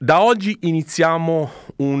Da oggi iniziamo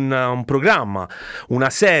un programma, una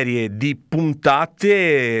serie di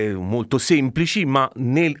puntate molto semplici, ma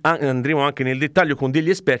andremo anche nel dettaglio con degli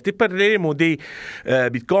esperti e parleremo dei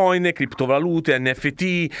bitcoin, criptovalute,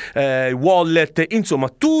 NFT, wallet, insomma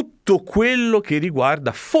tutto quello che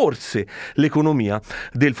riguarda forse l'economia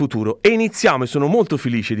del futuro. E iniziamo, e sono molto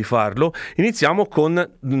felice di farlo, iniziamo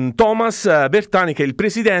con Thomas Bertani, che è il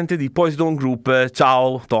presidente di Poisedon Group.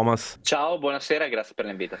 Ciao Thomas. Ciao, buonasera e grazie per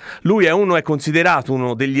l'invito. Lui è considerato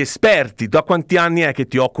uno degli esperti. Da quanti anni è che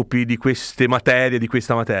ti occupi di queste materie, di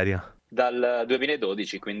questa materia? Dal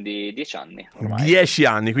 2012, quindi 10 anni ormai. 10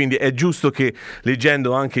 anni, quindi è giusto che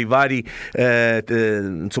leggendo anche i vari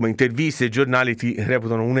interviste e giornali ti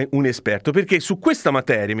reputano un esperto, perché su questa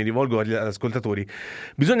materia, mi rivolgo agli ascoltatori,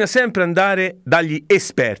 bisogna sempre andare dagli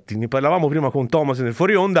esperti. Ne parlavamo prima con Thomas nel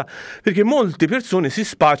fuori onda, perché molte persone si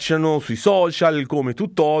spacciano sui social come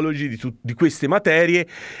tuttologi di queste materie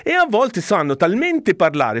e a volte sanno talmente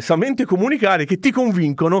parlare, talmente comunicare che ti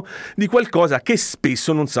convincono di qualcosa che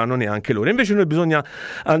spesso non sanno neanche loro. Invece noi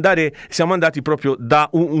siamo andati proprio da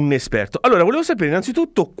un esperto. Allora, volevo sapere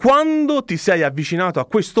innanzitutto quando ti sei avvicinato a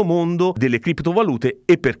questo mondo delle criptovalute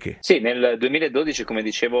e perché? Sì, nel 2012, come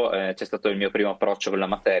dicevo, c'è stato il mio primo approccio con la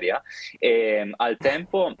materia e al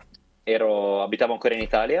tempo abitavo ancora in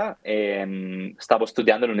Italia e stavo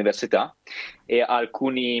studiando all'università e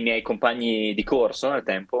alcuni miei compagni di corso al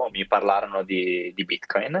tempo mi parlarono di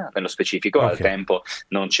Bitcoin nello specifico. Okay. Al tempo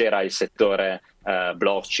non c'era il settore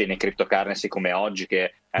blockchain e cryptocurrency come oggi,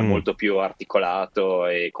 che è molto più articolato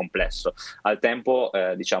e complesso. Al tempo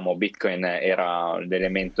Bitcoin era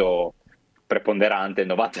l'elemento preponderante, il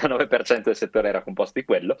 99% del settore era composto di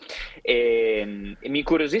quello e mi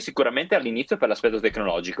incuriosì sicuramente all'inizio per l'aspetto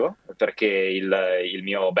tecnologico, perché il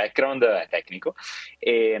mio background è tecnico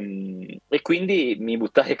e quindi mi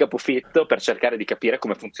buttai a capofitto per cercare di capire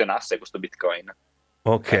come funzionasse questo Bitcoin.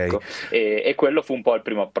 Ok. Ecco, e quello fu un po' il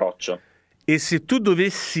primo approccio. E se tu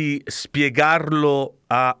dovessi spiegarlo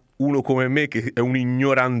a uno come me, che è un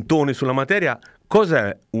ignorantone sulla materia,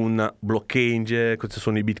 cos'è un blockchain? Cosa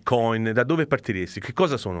sono i bitcoin? Da dove partiresti? Che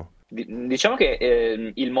cosa sono? Diciamo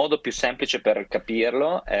che il modo più semplice per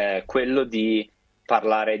capirlo è quello di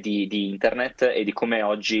parlare di internet e di come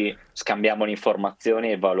oggi scambiamo le informazioni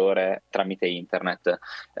e il valore tramite internet.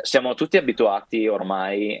 Siamo tutti abituati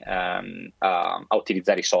ormai a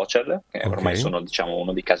utilizzare i social, che ormai sono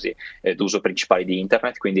uno dei casi d'uso principali di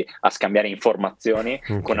internet, quindi a scambiare informazioni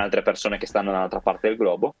con altre persone che stanno dall'altra parte del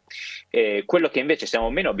globo. Quello che invece siamo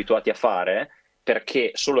meno abituati a fare, perché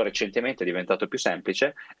solo recentemente è diventato più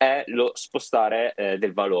semplice, è lo spostare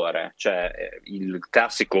del valore, cioè il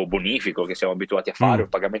classico bonifico che siamo abituati a fare, il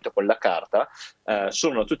pagamento con la carta,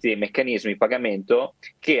 sono tutti dei meccanismi di pagamento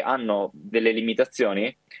che hanno delle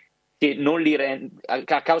limitazioni che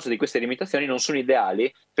a causa di queste limitazioni non sono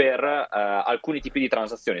ideali per alcuni tipi di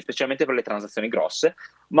transazioni, specialmente per le transazioni grosse,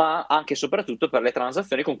 ma anche e soprattutto per le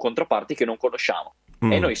transazioni con controparti che non conosciamo.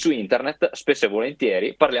 E noi su internet spesso e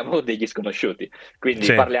volentieri parliamo degli sconosciuti,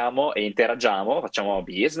 quindi parliamo e interagiamo, facciamo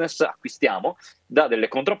business, acquistiamo da delle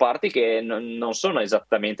controparti che non sono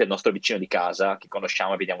esattamente il nostro vicino di casa, che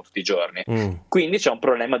conosciamo e vediamo tutti i giorni. Quindi c'è un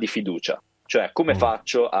problema di fiducia, cioè come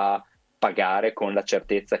faccio a pagare con la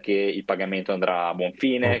certezza che il pagamento andrà a buon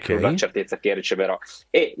fine, con la certezza che riceverò.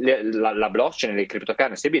 E la blockchain, le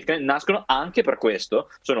criptocurrency e Bitcoin nascono anche per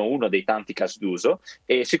questo, sono uno dei tanti casi d'uso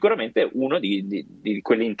e sicuramente uno di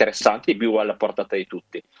quelli interessanti, più alla portata di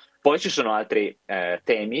tutti. Poi ci sono altri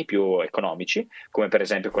temi più economici, come per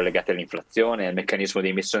esempio collegati all'inflazione, al meccanismo di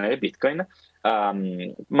emissione del Bitcoin,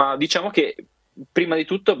 ma diciamo che prima di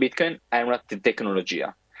tutto Bitcoin è una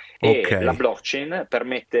tecnologia. E la blockchain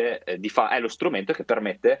è lo strumento che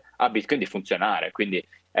permette a Bitcoin di funzionare. Quindi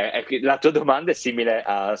la tua domanda è simile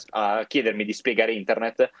a chiedermi di spiegare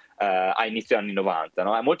internet a inizio anni 90,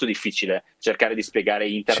 no? È molto difficile cercare di spiegare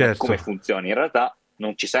internet come funziona. In realtà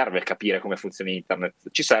non ci serve capire come funziona internet,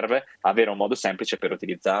 ci serve avere un modo semplice per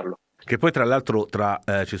utilizzarlo. Che poi tra l'altro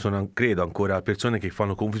ci sono, credo, ancora persone che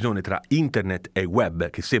fanno confusione tra internet e web,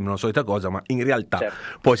 che sembrano la solita cosa, ma in realtà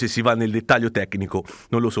poi se si va nel dettaglio tecnico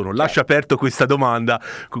non lo sono. Lascio aperto questa domanda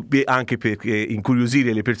anche per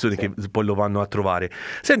incuriosire le persone che poi lo vanno a trovare.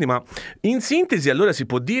 Senti, ma in sintesi allora si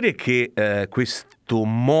può dire che questo questo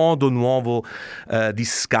modo nuovo di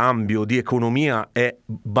scambio, di economia, è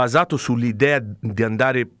basato sull'idea di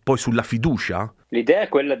andare poi sulla fiducia? L'idea è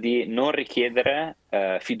quella di non richiedere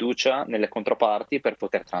fiducia nelle controparti per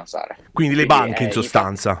poter transare. Quindi le banche in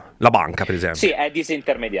sostanza, la banca per esempio. Sì, è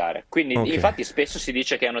disintermediare. Quindi infatti spesso si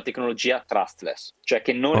dice che è una tecnologia trustless, cioè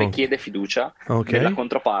che non richiede fiducia nella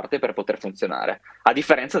controparte per poter funzionare, a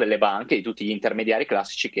differenza delle banche e di tutti gli intermediari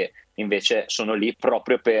classici che invece sono lì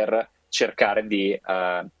proprio per cercare di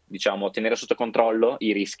tenere sotto controllo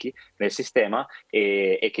i rischi del sistema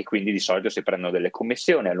e che quindi di solito si prendono delle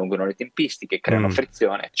commissioni, allungano le tempistiche, creano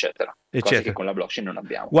frizione, eccetera. Cose che con la blockchain non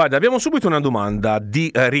abbiamo. Guarda, abbiamo subito una domanda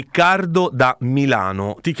di Riccardo da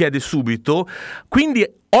Milano. Ti chiede subito, quindi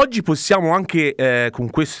oggi possiamo anche con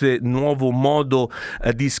questo nuovo modo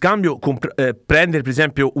di scambio prendere per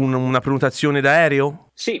esempio una prenotazione d'aereo?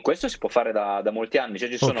 Sì, questo si può fare da molti anni, cioè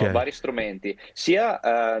ci sono vari strumenti, sia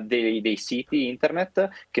dei siti internet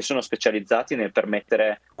che sono specializzati nel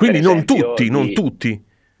permettere... Quindi non tutti.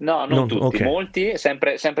 No, non tutti, molti,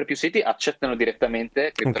 sempre più siti accettano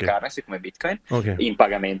direttamente cryptocurrency come Bitcoin in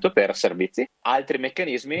pagamento per servizi. Altri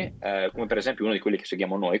meccanismi, come per esempio uno di quelli che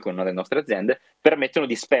seguiamo noi con una delle nostre aziende, permettono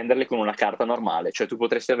di spenderli con una carta normale, cioè tu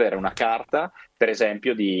potresti avere una carta, per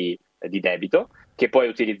esempio, di debito che puoi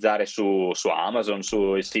utilizzare su Amazon,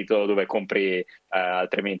 sul sito dove compri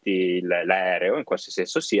altrimenti l'aereo, in qualsiasi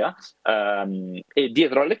esso sia, e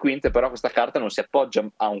dietro alle quinte però questa carta non si appoggia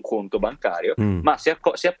a un conto bancario, ma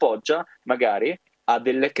si appoggia magari a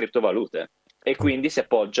delle criptovalute e quindi si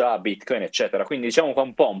appoggia a Bitcoin, eccetera. Quindi diciamo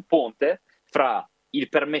un po' un ponte fra il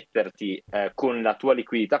permetterti con la tua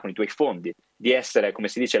liquidità, con i tuoi fondi, di essere, come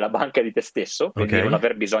si dice, la banca di te stesso, quindi non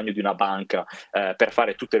aver bisogno di una banca per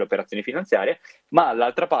fare tutte le operazioni finanziarie, ma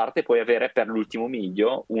all'altra parte puoi avere per l'ultimo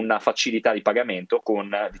miglio una facilità di pagamento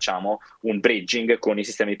con, diciamo, un bridging con i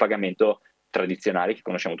sistemi di pagamento tradizionali che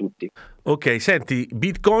conosciamo tutti. Ok, senti,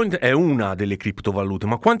 Bitcoin è una delle criptovalute,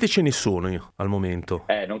 ma quante ce ne sono al momento?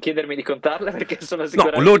 Non chiedermi di contarle perché sono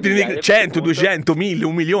sicuramente... No, l'ordine di 100, 200, 1000,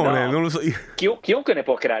 1 milione, non lo so. Chiunque ne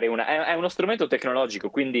può creare una, è uno strumento tecnologico,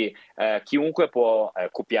 quindi chiunque può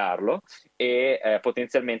copiarlo e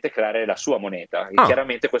potenzialmente creare la sua moneta.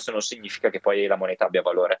 Chiaramente questo non significa che poi la moneta abbia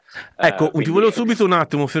valore. Ecco, ti volevo subito un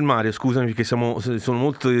attimo fermare, scusami perché sono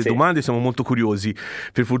molte domande, siamo molto curiosi.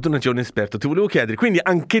 Per fortuna c'è un esperto. Ti volevo chiedere, quindi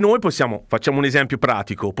anche noi facciamo un esempio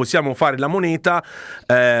pratico, possiamo fare la moneta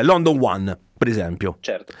London One, per esempio.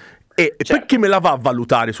 Certo. E perché me la va a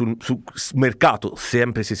valutare sul mercato,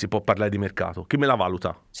 sempre se si può parlare di mercato? Chi me la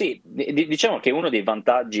valuta? Sì, diciamo che uno dei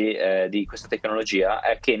vantaggi di questa tecnologia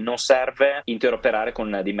è che non serve interoperare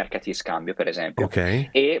con dei mercati di scambio, per esempio.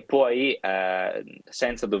 E puoi,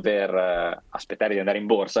 senza dover aspettare di andare in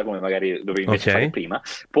borsa, come magari dovevi invece fare prima,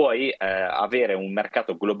 puoi avere un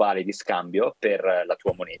mercato globale di scambio per la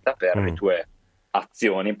tua moneta, per le tue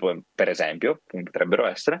azioni, per esempio, come potrebbero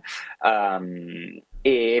essere,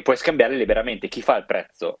 e puoi scambiarle liberamente. Chi fa il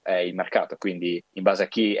prezzo è il mercato, quindi in base a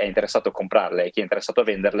chi è interessato a comprarle e chi è interessato a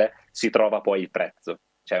venderle si trova poi il prezzo,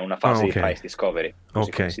 cioè una fase di price discovery,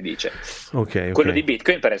 così come si dice. Quello di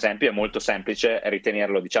Bitcoin, per esempio, è molto semplice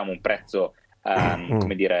ritenerlo, diciamo, un prezzo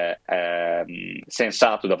come dire,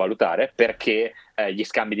 sensato da valutare, perché gli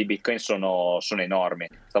scambi di Bitcoin sono enormi.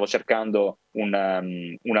 Stavo cercando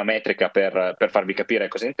una metrica per farvi capire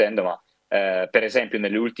cosa intendo, ma per esempio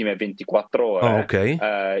nelle ultime 24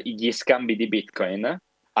 ore gli scambi di Bitcoin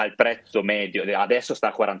al prezzo medio, adesso sta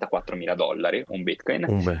a $44.000 un Bitcoin,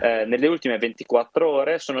 nelle ultime 24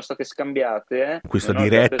 ore sono state scambiate, questa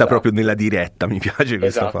diretta, proprio nella diretta, mi piace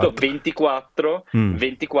questa fatto.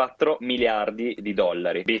 24 miliardi di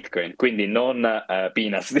dollari Bitcoin, quindi non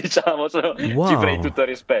peanuts, diciamo, sono cifre di tutto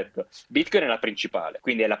rispetto. Bitcoin è la principale,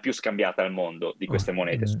 quindi è la più scambiata al mondo di queste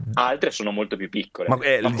monete, altre sono molto più piccole, ma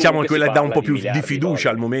diciamo che quella dà un po' più di fiducia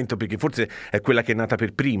al momento, perché forse è quella che è nata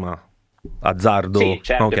per prima. Azzardo. Sì,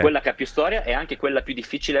 certo, è quella che ha più storia e anche quella più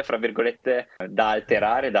difficile, fra virgolette, da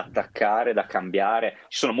alterare, da attaccare, da cambiare.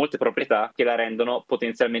 Ci sono molte proprietà che la rendono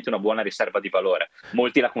potenzialmente una buona riserva di valore.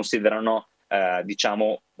 Molti la considerano,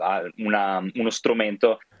 diciamo, uno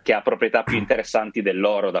strumento che ha proprietà più interessanti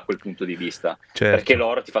dell'oro da quel punto di vista. Certo. Perché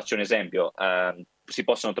l'oro, ti faccio un esempio, si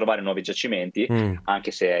possono trovare nuovi giacimenti,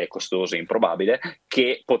 anche se è costoso e improbabile,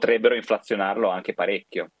 che potrebbero inflazionarlo anche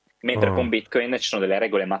parecchio. Mentre con Bitcoin ci sono delle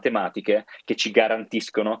regole matematiche che ci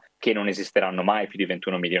garantiscono che non esisteranno mai più di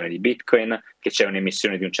 21 milioni di Bitcoin, che c'è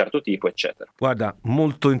un'emissione di un certo tipo, eccetera. Guarda,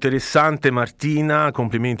 molto interessante Martina,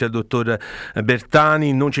 complimenti al dottor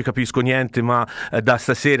Bertani, non ci capisco niente ma da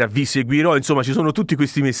stasera vi seguirò, insomma ci sono tutti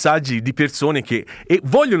questi messaggi di persone che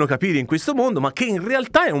vogliono capire in questo mondo, ma che in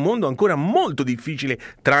realtà è un mondo ancora molto difficile,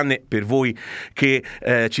 tranne per voi che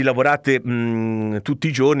ci lavorate tutti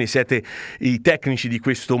i giorni, siete i tecnici di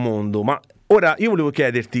questo mondo. Ma ora io volevo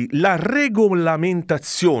chiederti la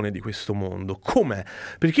regolamentazione di questo mondo, com'è?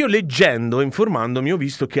 Perché io leggendo, informandomi, ho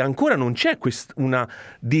visto che ancora non c'è una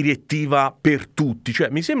direttiva per tutti, cioè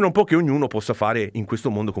mi sembra un po' che ognuno possa fare in questo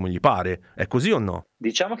mondo come gli pare, è così o no?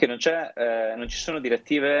 Diciamo che non ci sono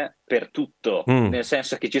direttive per tutto, nel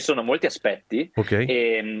senso che ci sono molti aspetti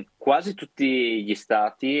e quasi tutti gli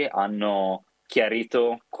stati hanno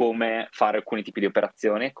chiarito come fare alcuni tipi di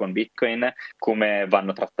operazioni con Bitcoin, come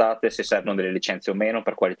vanno trattate, se servono delle licenze o meno,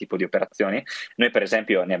 per quale tipo di operazioni. Noi per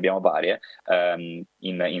esempio ne abbiamo varie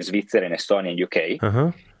in Svizzera, in Estonia, in UK,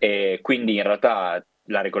 e quindi in realtà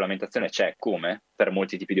la regolamentazione c'è come per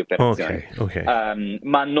molti tipi di operazioni,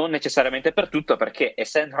 ma non necessariamente per tutto, perché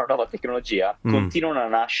essendo una nuova tecnologia continuano a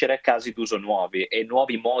nascere casi d'uso nuovi e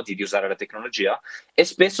nuovi modi di usare la tecnologia, e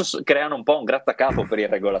spesso creano un po' un grattacapo per il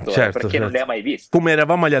regolatore, perché non li ha mai visti. Come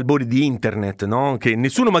eravamo agli albori di internet, no? Che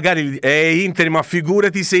nessuno magari internet, ma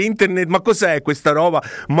figurati se internet, ma cos'è questa roba,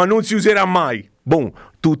 ma non si userà mai. Boom,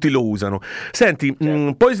 tutti lo usano. Senti,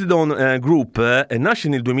 Poisedon Group nasce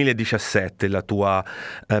nel 2017, la tua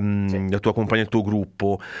compagnia, il tuo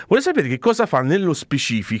gruppo. Vorrei sapere che cosa fa nello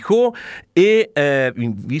specifico e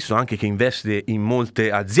visto anche che investe in molte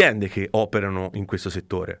aziende che operano in questo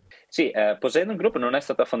settore. Sì, Poisedon Group non è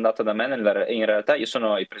stata fondata da me, in realtà io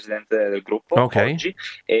sono il presidente del gruppo oggi,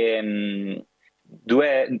 e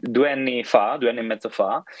due anni e mezzo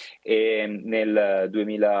fa, nel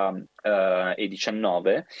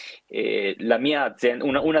 2019, la mia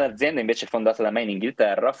azienda, un'azienda invece fondata da me in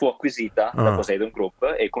Inghilterra, fu acquisita da Poisedon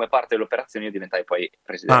Group, e come parte dell'operazione io diventai poi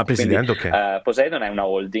presidente. Presidente. Quindi, Poisedon è una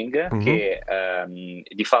holding che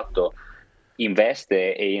di fatto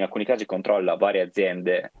investe e in alcuni casi controlla varie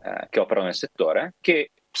aziende che operano nel settore,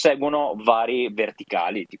 che seguono vari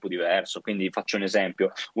verticali tipo diverso. Quindi faccio un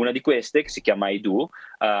esempio: una di queste, che si chiama iDo,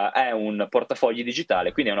 è un portafogli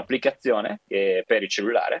digitale, quindi è un'applicazione per il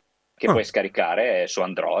cellulare che puoi scaricare su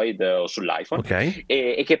Android o sull'iPhone,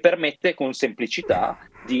 e che permette con semplicità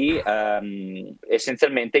di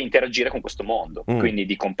essenzialmente interagire con questo mondo, quindi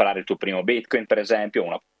di comprare il tuo primo Bitcoin, per esempio,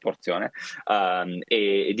 una porzione,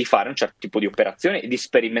 e di fare un certo tipo di operazione e di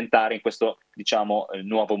sperimentare in questo, diciamo,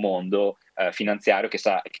 nuovo mondo finanziario che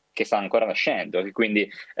sta ancora nascendo, e quindi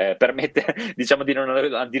permette, diciamo, di non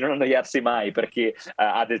annoiarsi mai per chi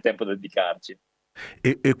ha del tempo da dedicarci.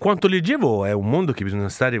 E quanto leggevo è un mondo che bisogna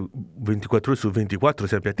stare 24 ore su 24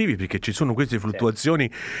 sempre attivi, perché ci sono queste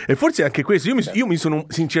fluttuazioni, e forse anche questo io mi sono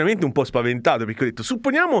sinceramente un po' spaventato, perché ho detto: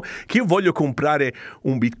 supponiamo che io voglio comprare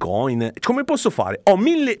un Bitcoin, come posso fare?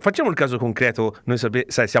 Facciamo il caso concreto, noi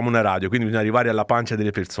siamo una radio, quindi bisogna arrivare alla pancia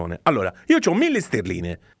delle persone. Allora, io ho 1.000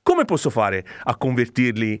 sterline, come posso fare a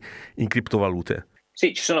convertirli in criptovalute?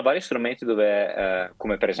 Sì, ci sono vari strumenti dove,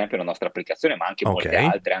 come per esempio la nostra applicazione, ma anche molte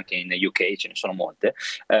altre, anche in UK ce ne sono molte,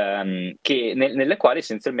 nelle quali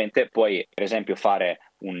essenzialmente puoi, per esempio, fare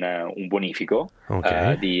un bonifico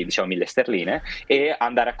di, diciamo, 1.000 sterline e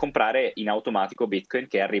andare a comprare in automatico Bitcoin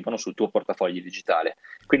che arrivano sul tuo portafoglio digitale.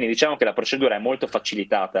 Quindi diciamo che la procedura è molto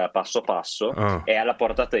facilitata passo passo, è alla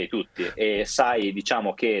portata di tutti, e sai,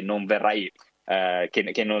 diciamo, che non verrai,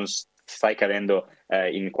 che non stai cadendo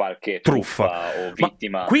in qualche truffa o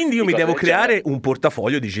vittima. Quindi io mi devo creare un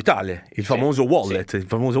portafoglio digitale, il famoso wallet, il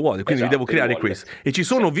famoso wallet. Quindi mi devo creare questo. E ci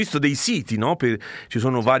sono, ho visto dei siti, no? Ci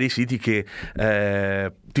sono vari siti che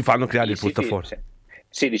ti fanno creare il portafoglio.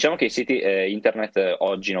 Sì, diciamo che i siti internet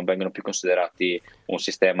oggi non vengono più considerati un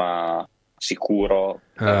sistema sicuro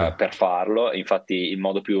per farlo. Infatti il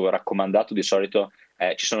modo più raccomandato di solito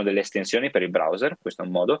ci sono delle estensioni per il browser, questo è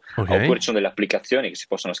un modo, oppure ci sono delle applicazioni che si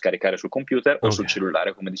possono scaricare sul computer o sul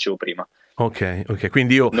cellulare, come dicevo prima.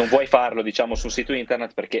 Quindi io non vuoi farlo, diciamo, sul sito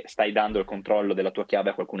internet perché stai dando il controllo della tua chiave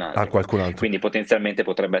a qualcun altro. Quindi potenzialmente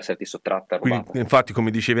potrebbe esserti sottratta, rubata. Quindi, infatti, come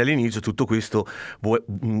dicevi all'inizio, tutto questo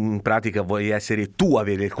in pratica vuoi essere tu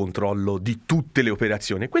avere il controllo di tutte le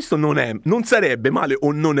operazioni. Questo non sarebbe male,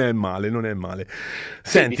 o non è male.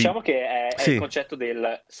 Senti, diciamo che è il concetto del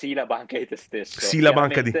la banca di te stesso. La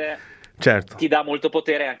banca di Certo. ti dà molto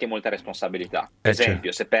potere e anche molta responsabilità.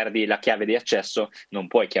 Esempio, se perdi la chiave di accesso non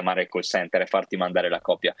puoi chiamare il call center e farti mandare la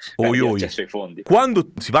copia di accesso ai fondi.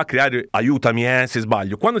 Quando si va a creare, aiutami se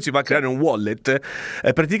sbaglio, quando si va a creare un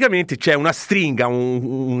wallet, praticamente c'è una stringa,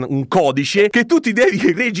 un codice che tu ti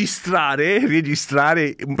devi registrare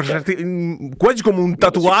quasi come un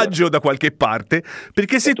tatuaggio da qualche parte,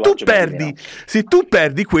 perché se tu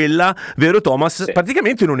perdi quella, vero Thomas,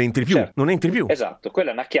 praticamente non entri più, non entri più. Esatto,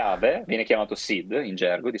 quella è una chiave, viene chiamato seed in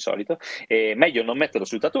gergo di solito, e meglio non metterlo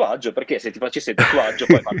sul tatuaggio, perché se ti facessi il tatuaggio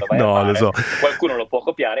poi quando vai a mare, qualcuno lo può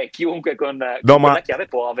copiare e chiunque con la chiave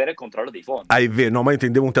può avere controllo dei fondi. No, ma io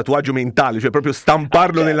intendevo un tatuaggio mentale, cioè proprio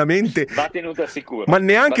stamparlo nella mente. Va tenuto al sicuro. Ma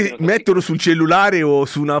neanche metterlo sul cellulare o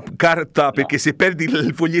su una carta, perché se perdi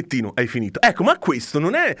il fogliettino hai finito. Ecco, ma questo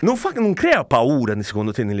non crea paura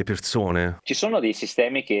secondo te nelle persone? Ci sono dei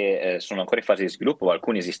sistemi che sono ancora in fase di sviluppo,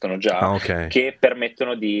 alcuni esistono già, che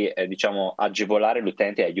permettono di agevolare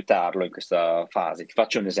l'utente e aiutarlo in questa fase. Ti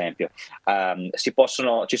faccio un esempio. Ci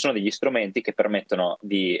sono degli strumenti che permettono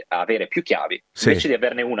di avere più chiavi, invece di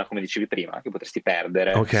averne una, come dicevi prima, che potresti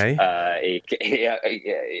perdere,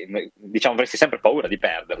 avresti sempre paura di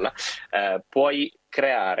perderla, puoi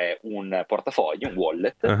creare un portafoglio, un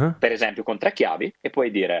wallet, per esempio con 3 chiavi, e puoi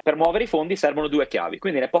dire: per muovere i fondi servono 2 chiavi,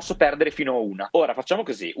 quindi ne posso perdere fino a una. Ora facciamo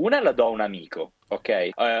così: una la do a un amico,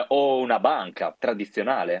 o una banca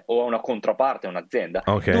tradizionale, o a una controparte, un'azienda,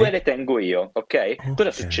 2 le tengo io,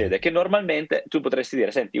 Cosa succede? Che normalmente tu potresti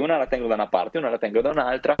dire: senti, una la tengo da una parte, una la tengo da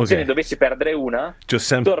un'altra, se ne dovessi perdere una,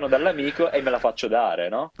 torno dall'amico e me la faccio dare,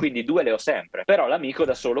 no? Quindi 2 le ho sempre, però l'amico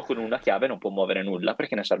da solo con una chiave non può muovere nulla,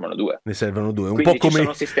 perché ne servono 2. Quindi ci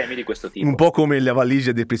sono sistemi di questo tipo. Un po' come la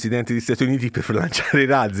valigia del Presidente degli Stati Uniti per lanciare i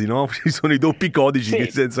razzi, no? Ci sono i doppi codici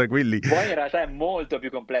che senza quelli... Poi in realtà è molto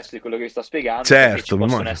più complesso di quello che vi sto spiegando, perché ci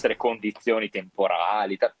possono essere condizioni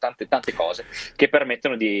temporali, tante cose che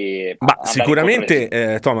permettono di... Ma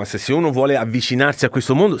sicuramente, Thomas, se uno vuole avvicinarsi a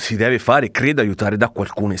questo mondo si deve credo, aiutare da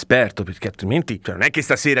qualcuno esperto, perché altrimenti non è che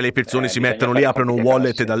stasera le persone si mettono lì e aprono un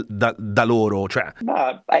wallet da loro.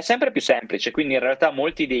 Ma è sempre più semplice, quindi in realtà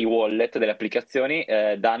molti dei wallet, delle applicazioni,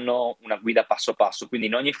 danno una guida passo passo, quindi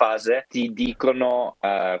in ogni fase ti dicono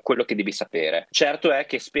quello che devi sapere. Certo è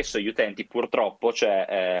che spesso gli utenti, purtroppo,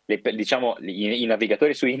 i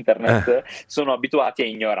navigatori su internet sono abituati a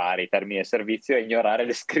ignorare i termini del servizio e ignorare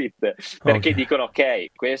le scritte, perché dicono: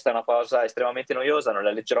 questa è una cosa estremamente noiosa, non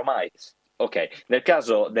la leggerò mai. Nel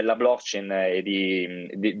caso della blockchain e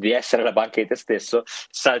di essere la banca di te stesso,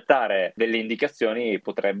 saltare delle indicazioni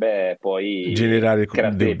potrebbe poi generare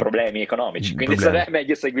dei problemi economici, quindi sarebbe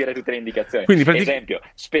meglio seguire tutte le indicazioni. Esempio,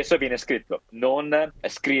 spesso viene scritto: non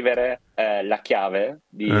scrivere la chiave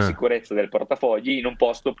di sicurezza del portafogli in un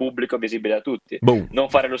posto pubblico visibile a tutti, non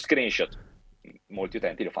fare lo screenshot. Molti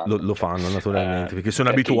utenti lo fanno naturalmente, perché sono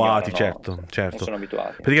abituati, certo. Sono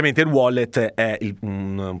abituati. Praticamente il wallet è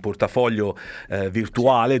un portafoglio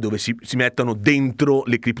virtuale dove si mettono dentro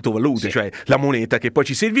le criptovalute, cioè la moneta che poi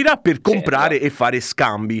ci servirà per comprare e fare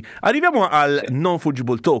scambi. Arriviamo al non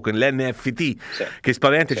fungible token, l'NFT, che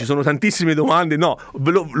spaventa, ci sono tantissime domande. No,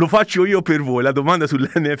 lo faccio io per voi, la domanda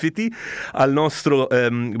sull'NFT al nostro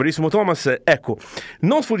bravissimo Thomas. Ecco,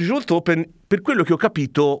 non fungible token, per quello che ho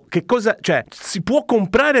capito, che cosa, si può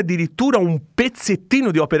comprare addirittura un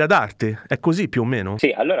pezzettino di opera d'arte? È così più o meno?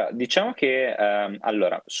 Sì, allora diciamo che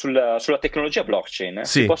sulla tecnologia blockchain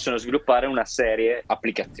si possono sviluppare una serie di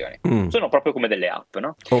applicazioni. Sono proprio come delle app,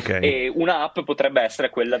 no? E una app potrebbe essere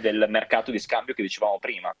quella del mercato di scambio che dicevamo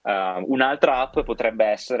prima. Un'altra app potrebbe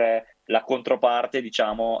essere la controparte,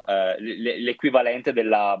 l'equivalente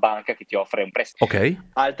della banca che ti offre un prestito.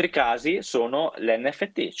 Altri casi sono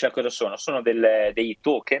l'NFT, cioè cosa sono? Sono dei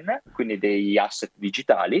token, quindi degli asset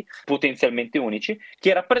digitali potenzialmente unici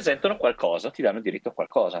che rappresentano qualcosa, ti danno diritto a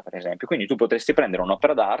qualcosa, per esempio. Quindi tu potresti prendere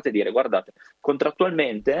un'opera d'arte e dire: guardate,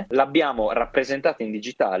 contrattualmente l'abbiamo rappresentata in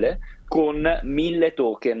digitale con 1000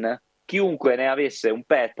 token. Chiunque ne avesse un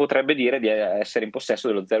pet potrebbe dire di essere in possesso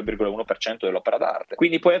dello 0,1% dell'opera d'arte.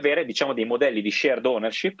 Quindi puoi avere, dei modelli di shared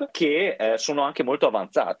ownership che sono anche molto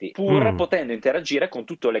avanzati, pur potendo interagire con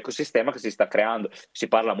tutto l'ecosistema che si sta creando. Si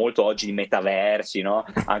parla molto oggi di metaversi, no?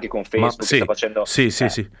 Anche con Facebook che sta facendo...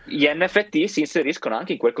 Gli NFT si inseriscono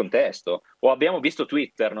anche in quel contesto. O abbiamo visto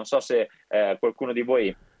Twitter, non so se qualcuno di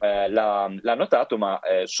voi l'ha notato, ma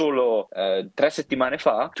solo 3 settimane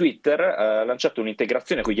fa Twitter ha lanciato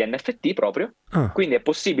un'integrazione con gli NFT proprio, quindi è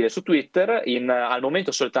possibile su Twitter, al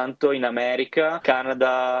momento soltanto in America,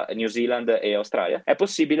 Canada, New Zealand e Australia, è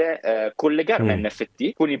possibile collegare un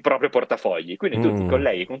NFT con il proprio portafogli, quindi tu ti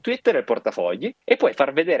colleghi con Twitter e il portafogli e puoi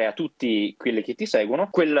far vedere a tutti quelli che ti seguono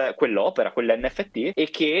quell'opera, quell'NFT, e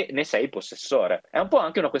che ne sei il possessore. È un po'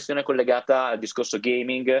 anche una questione collegata al discorso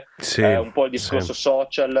gaming, un po' il discorso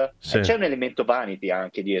social, c'è un elemento vanity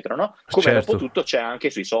anche dietro, no? Come dopo tutto c'è anche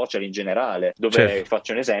sui social in generale, dove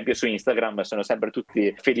faccio un esempio, su Instagram sono sempre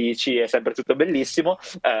tutti felici, è sempre tutto bellissimo,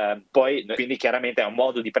 poi quindi chiaramente è un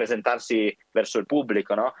modo di presentarsi verso il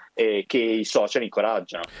pubblico, no? E che i social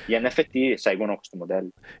incoraggiano. Gli NFT seguono questo modello.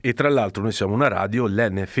 E tra l'altro noi siamo una radio,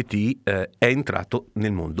 l'NFT è entrato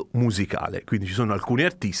nel mondo musicale, quindi ci sono alcuni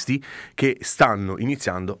artisti che stanno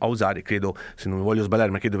iniziando a usare, credo, se non mi voglio sbagliare,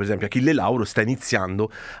 ma credo per esempio Achille Lauro sta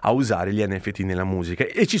iniziando a usare gli NFT nella musica,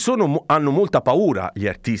 e hanno molta paura gli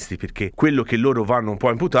artisti, perché quello che loro vanno un po'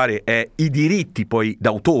 a imputare è i diritti poi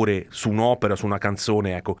d'autore su un'opera, su una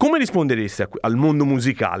canzone. Ecco, come rispondereste al mondo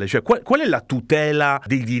musicale? Cioè qual è la tutela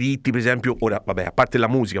dei diritti, per esempio, ora vabbè, a parte la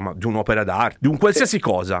musica, ma di un'opera d'arte, di un qualsiasi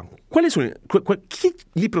cosa? Quali sono chi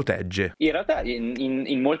li protegge? In realtà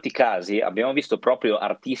in molti casi abbiamo visto proprio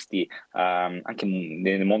artisti anche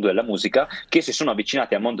nel mondo della musica che si sono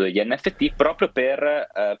avvicinati al mondo degli NFT proprio per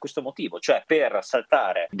questo motivo, cioè per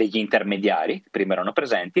saltare degli intermediari che prima erano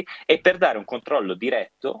presenti e per dare un controllo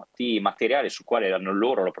diretto di materiali su quale erano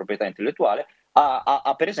loro la proprietà intellettuale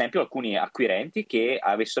a per esempio alcuni acquirenti che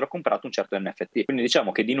avessero comprato un certo NFT. Quindi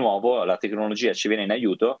diciamo che di nuovo la tecnologia ci viene in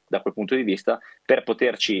aiuto da quel punto di vista per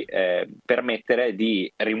poterci permettere di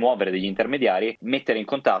rimuovere degli intermediari, mettere in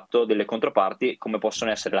contatto delle controparti come possono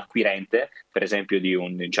essere l'acquirente per esempio di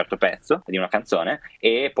un certo pezzo, di una canzone,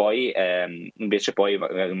 e poi invece poi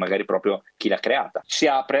magari proprio chi l'ha creata. Si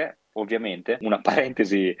apre ovviamente una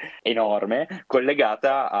parentesi enorme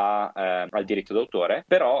collegata al diritto d'autore,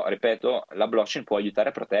 però ripeto, la blockchain può aiutare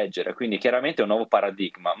a proteggere, quindi chiaramente è un nuovo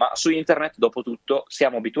paradigma, ma su internet dopo tutto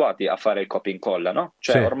siamo abituati a fare il copia e incolla, no?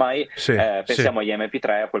 Cioè ormai pensiamo agli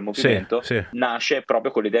MP3, a quel movimento nasce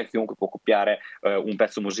proprio con l'idea che chiunque può copiare un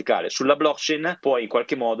pezzo musicale. Sulla blockchain puoi in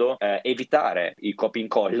qualche modo evitare il copia e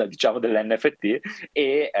incolla, diciamo, dell'NFT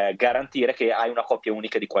e garantire che hai una copia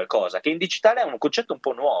unica di qualcosa, che in digitale è un concetto un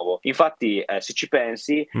po' nuovo. Infatti se ci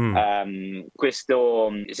pensi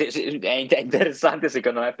questo è interessante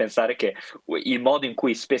secondo me pensare che il modo in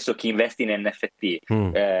cui spesso chi investe in NFT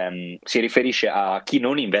si riferisce a chi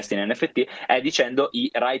non investe in NFT è dicendo i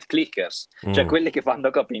right clickers, cioè quelli che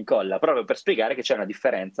fanno copia e incolla, proprio per spiegare che c'è una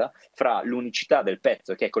differenza fra l'unicità del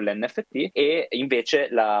pezzo che è con l'NFT e invece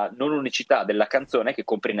la non unicità della canzone che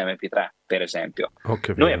compri in MP3 per esempio.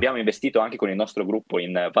 Noi abbiamo investito anche con il nostro gruppo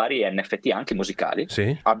in vari NFT anche musicali.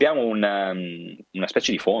 Abbiamo una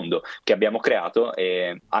specie di fondo che abbiamo creato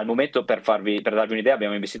e al momento per darvi un'idea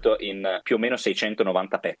abbiamo investito in più o meno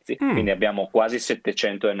 690 pezzi, quindi abbiamo quasi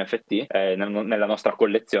 700 NFT nella nostra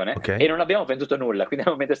collezione e non abbiamo venduto nulla, quindi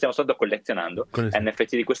al momento stiamo solo collezionando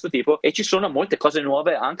NFT di questo tipo e ci sono molte cose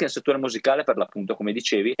nuove anche nel settore musicale per l'appunto come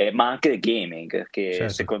dicevi, ma anche del gaming che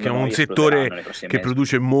secondo noi è un settore che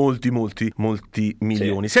produce molti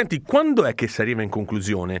milioni. Senti, quando è che si arriva in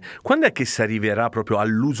conclusione? Quando è che si arriverà proprio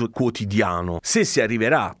all'uso quotidiano? Se si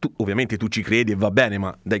arriverà, ovviamente tu ci credi e va bene,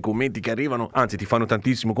 ma dai commenti che arrivano, anzi ti fanno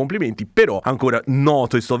tantissimo complimenti, però ancora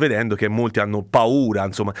noto e sto vedendo che molti hanno paura,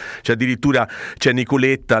 insomma, cioè addirittura c'è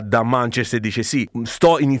Nicoletta da Manchester dice sì,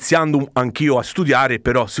 sto iniziando anch'io a studiare,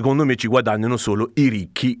 però secondo me ci guadagnano solo i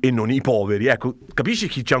ricchi e non i poveri. Ecco, capisci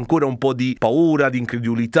che c'è ancora un po' di paura, di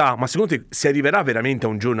incredulità, ma secondo te si arriverà veramente a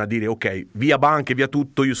un giorno a dire ok, via banche, via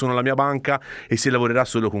tutto, io sono la mia banca e si lavorerà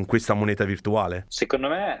solo con questa moneta virtuale? Secondo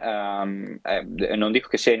me non dico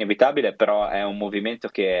che sia inevitabile, però è un movimento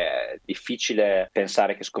che è difficile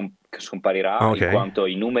pensare che scomparirà, in quanto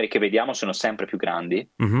i numeri che vediamo sono sempre più grandi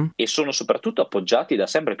e sono soprattutto appoggiati da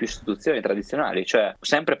sempre più istituzioni tradizionali, cioè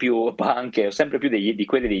sempre più banche, sempre più di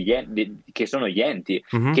quelli che sono gli enti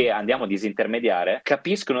che andiamo a disintermediare,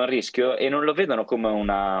 capiscono il rischio e non lo vedono come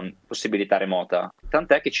una possibilità remota,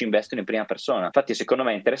 tant'è che ci investono in prima persona. Infatti secondo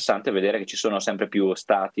me è interessante vedere che ci sono sempre più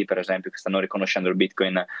stati, per esempio, che stanno riconoscendo il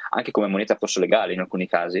Bitcoin anche come moneta a corso legale in alcuni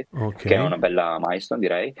casi, che è una bella milestone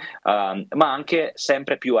direi, ma anche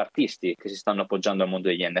sempre più artisti che si stanno appoggiando al mondo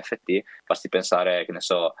degli NFT. Basti pensare, che ne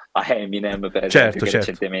so, a Eminem per esempio, che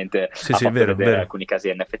recentemente ha fatto vedere alcuni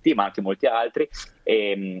casi NFT, ma anche molti altri,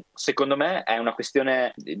 E secondo me è una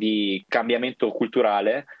questione di cambiamento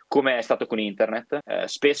culturale, come è stato con internet.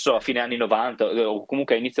 Spesso a fine anni 90 o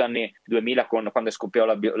comunque a inizio anni 2000, quando scoppiò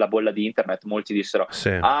la bolla di internet, molti dissero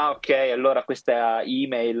ok, allora questa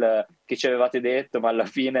email che ci avevate detto, ma alla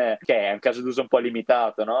fine è un caso d'uso un po'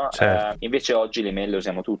 limitato, no? Invece oggi le email le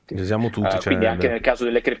usiamo tutti. Quindi anche nel caso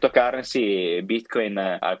delle cryptocurrency,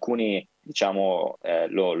 Bitcoin, alcuni diciamo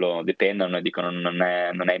lo dependono e dicono non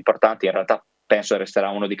è importante. In realtà penso resterà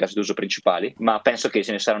uno dei casi d'uso principali, ma penso che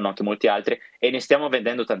ce ne saranno anche molti altri e ne stiamo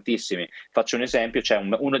vendendo tantissimi. Faccio un esempio: c'è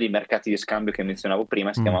uno dei mercati di scambio che menzionavo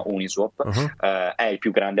prima, si chiama Uniswap, è il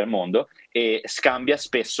più grande al mondo e scambia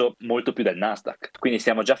spesso molto più del Nasdaq. Quindi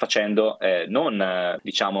stiamo già facendo, non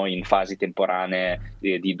diciamo in fasi temporanee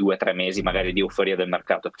di 2 o 3 mesi magari di euforia del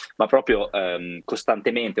mercato, ma proprio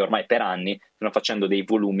costantemente, ormai per anni, stanno facendo dei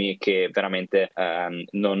volumi che veramente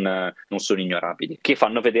non sono ignorabili, che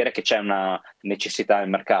fanno vedere che c'è una necessità del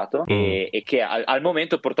mercato e che al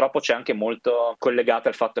momento purtroppo c'è anche molto collegato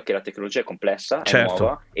al fatto che la tecnologia è complessa, è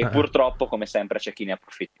nuova e purtroppo come sempre c'è chi ne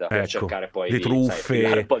approfitta per cercare poi le truffe,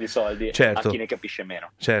 dare un po' di soldi a chi ne capisce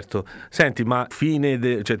meno. Senti, ma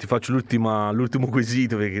ti faccio l'ultimo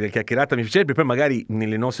quesito, perché la chiacchierata mi piacerebbe, poi magari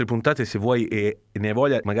nelle nostre puntate, se vuoi e ne hai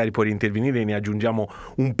voglia, magari puoi intervenire e ne aggiungiamo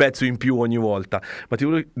un pezzo in più ogni volta. Ma ti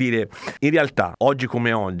volevo dire, in realtà oggi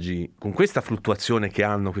come oggi, con questa fluttuazione che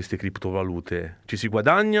hanno queste criptovalute, ci si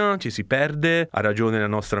guadagna, ci si perde? Ha ragione la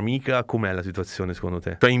nostra amica, com'è la situazione secondo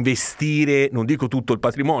te? Cioè investire, non dico tutto il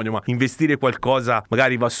patrimonio, ma investire qualcosa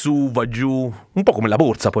magari va su, va giù, un po' come la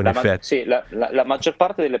borsa poi in effetti. Sì, la maggior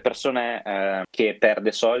parte delle persone che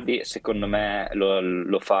perde soldi, secondo me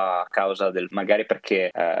lo fa a causa magari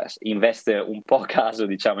perché investe un po' a caso,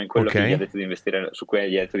 diciamo, in quello che gli ha detto di investire, su cui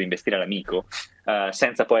gli ha detto di investire l'amico,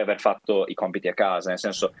 senza poi aver fatto i compiti a casa. Nel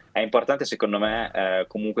senso, è importante secondo me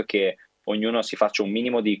comunque che ognuno si faccia un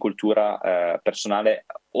minimo di cultura personale,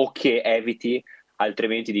 o che eviti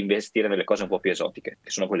altrimenti di investire nelle cose un po' più esotiche,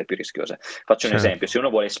 che sono quelle più rischiose. Faccio un esempio: se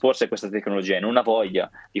uno vuole esporsi a questa tecnologia e non ha voglia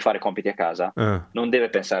di fare compiti a casa, non deve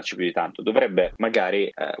pensarci più di tanto, dovrebbe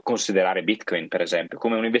magari considerare Bitcoin per esempio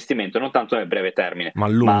come un investimento non tanto nel breve termine, ma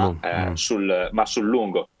lungo. Sul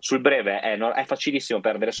lungo. Sul breve è facilissimo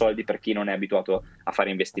perdere soldi per chi non è abituato a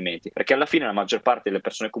fare investimenti, perché alla fine la maggior parte delle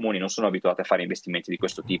persone comuni non sono abituate a fare investimenti di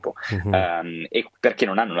questo tipo, e perché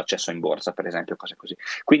non hanno l'accesso in borsa per esempio, cose così.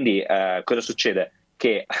 Quindi cosa succede?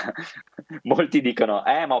 Che molti dicono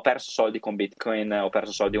ma ho perso soldi con Bitcoin, ho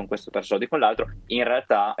perso soldi con questo, ho perso soldi con l'altro. In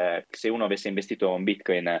realtà se uno avesse investito in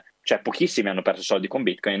Bitcoin, cioè pochissimi hanno perso soldi con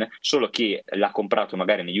Bitcoin, solo chi l'ha comprato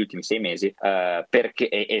magari negli ultimi 6 mesi perché,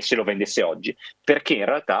 e se lo vendesse oggi, perché in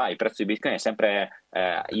realtà il prezzo di Bitcoin è sempre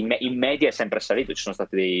in media è sempre salito. Ci sono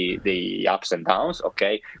stati dei ups and downs,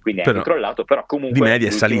 ok, quindi è anche crollato, però comunque di media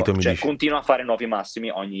è salito, cioè, continua a fare nuovi massimi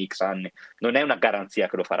ogni X anni. Non è una garanzia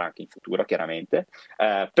che lo farà anche in futuro, chiaramente,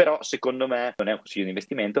 però secondo me non è un consiglio di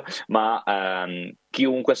investimento, ma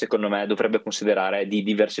chiunque secondo me dovrebbe considerare di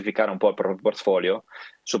diversificare un po' il proprio portfolio,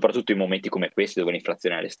 soprattutto in momenti come questi dove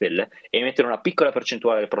l'inflazione è alle stelle, e mettere una piccola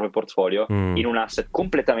percentuale del proprio portfolio in un asset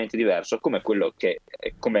completamente diverso come quello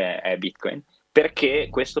come è Bitcoin, perché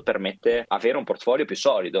questo permette avere un portfolio più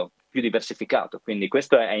solido, più diversificato. Quindi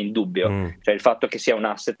questo è indubbio, cioè il fatto che sia un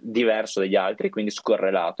asset diverso dagli altri, quindi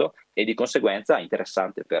scorrelato, e di conseguenza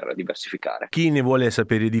interessante per diversificare. Chi ne vuole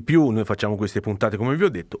sapere di più, noi facciamo queste puntate come vi ho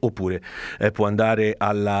detto, oppure può andare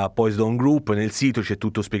alla Poisedon Group, nel sito c'è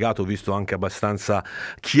tutto spiegato, ho visto anche abbastanza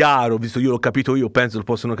chiaro, visto io l'ho capito io, penso lo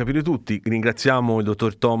possono capire tutti. Ringraziamo il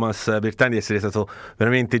dottor Thomas Bertani di essere stato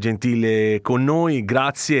veramente gentile con noi,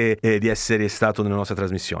 grazie di essere stato nella nostra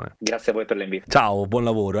trasmissione. Grazie a voi per l'invito. Ciao, buon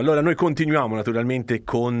lavoro. Allora noi continuiamo naturalmente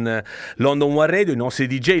con London One Radio, i nostri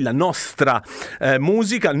DJ, la nostra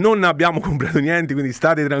musica. Non abbiamo comprato niente, quindi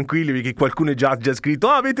state tranquilli, perché qualcuno è già scritto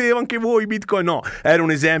avete anche voi Bitcoin. No, era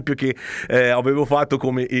un esempio che avevo fatto,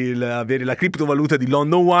 come avere la criptovaluta di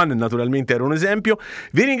London One, naturalmente era un esempio.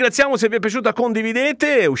 Vi ringraziamo, se vi è piaciuta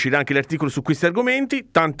condividete, uscirà anche l'articolo su questi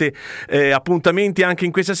argomenti, tanti appuntamenti anche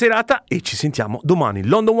in questa serata e ci sentiamo domani.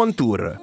 London One Tour.